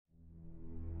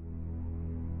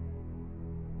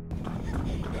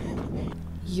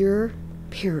Your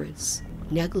parents'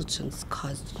 negligence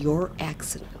caused your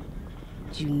accident.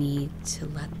 You need to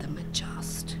let them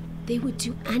adjust. They would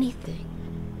do anything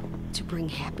to bring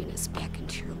happiness back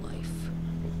into your life.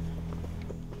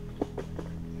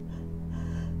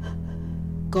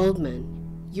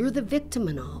 Goldman, you're the victim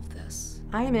in all of this.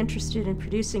 I am interested in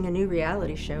producing a new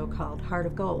reality show called Heart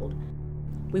of Gold.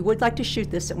 We would like to shoot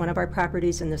this at one of our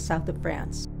properties in the south of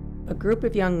France. A group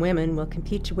of young women will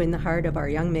compete to win the heart of our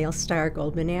young male star,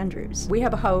 Goldman Andrews. We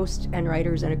have a host and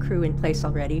writers and a crew in place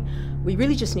already. We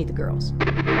really just need the girls.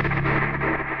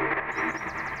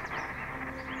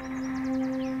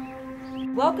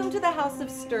 Welcome to the House of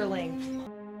Sterling.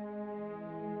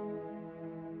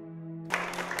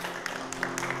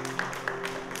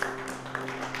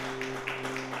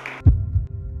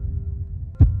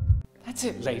 That's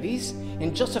it, ladies.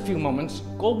 In just a few moments,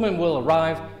 Goldman will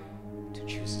arrive to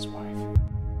choose his wife.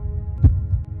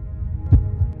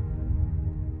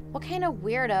 What kind of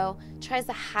weirdo tries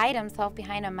to hide himself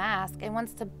behind a mask and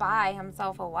wants to buy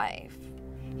himself a wife?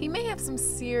 He may have some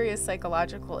serious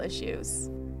psychological issues.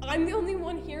 I'm the only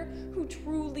one here who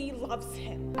truly loves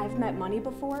him. I've met money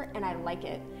before and I like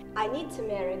it. I need to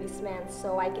marry this man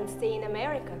so I can stay in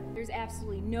America. There's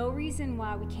absolutely no reason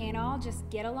why we can't all just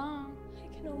get along.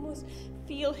 I can almost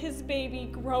feel his baby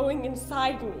growing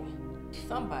inside me.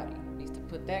 Somebody needs to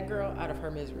put that girl out of her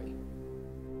misery.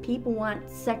 People want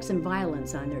sex and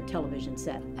violence on their television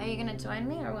set. Are you gonna join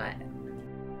me or what?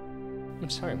 I'm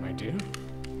sorry, my dear,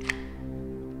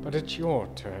 but it's your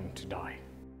turn to die.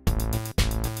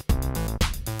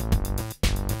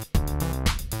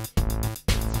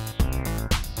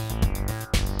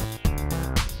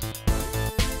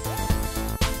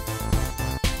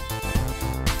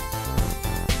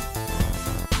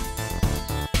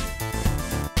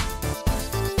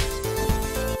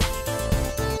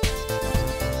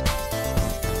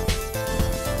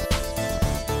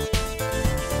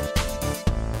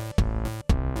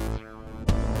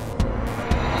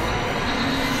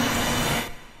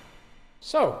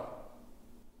 So,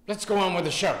 let's go on with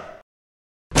the show.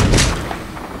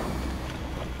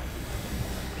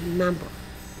 Remember,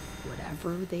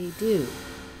 whatever they do,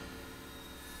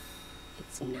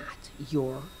 it's not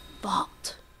your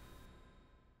fault.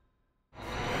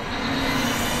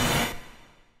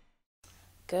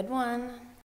 Good one.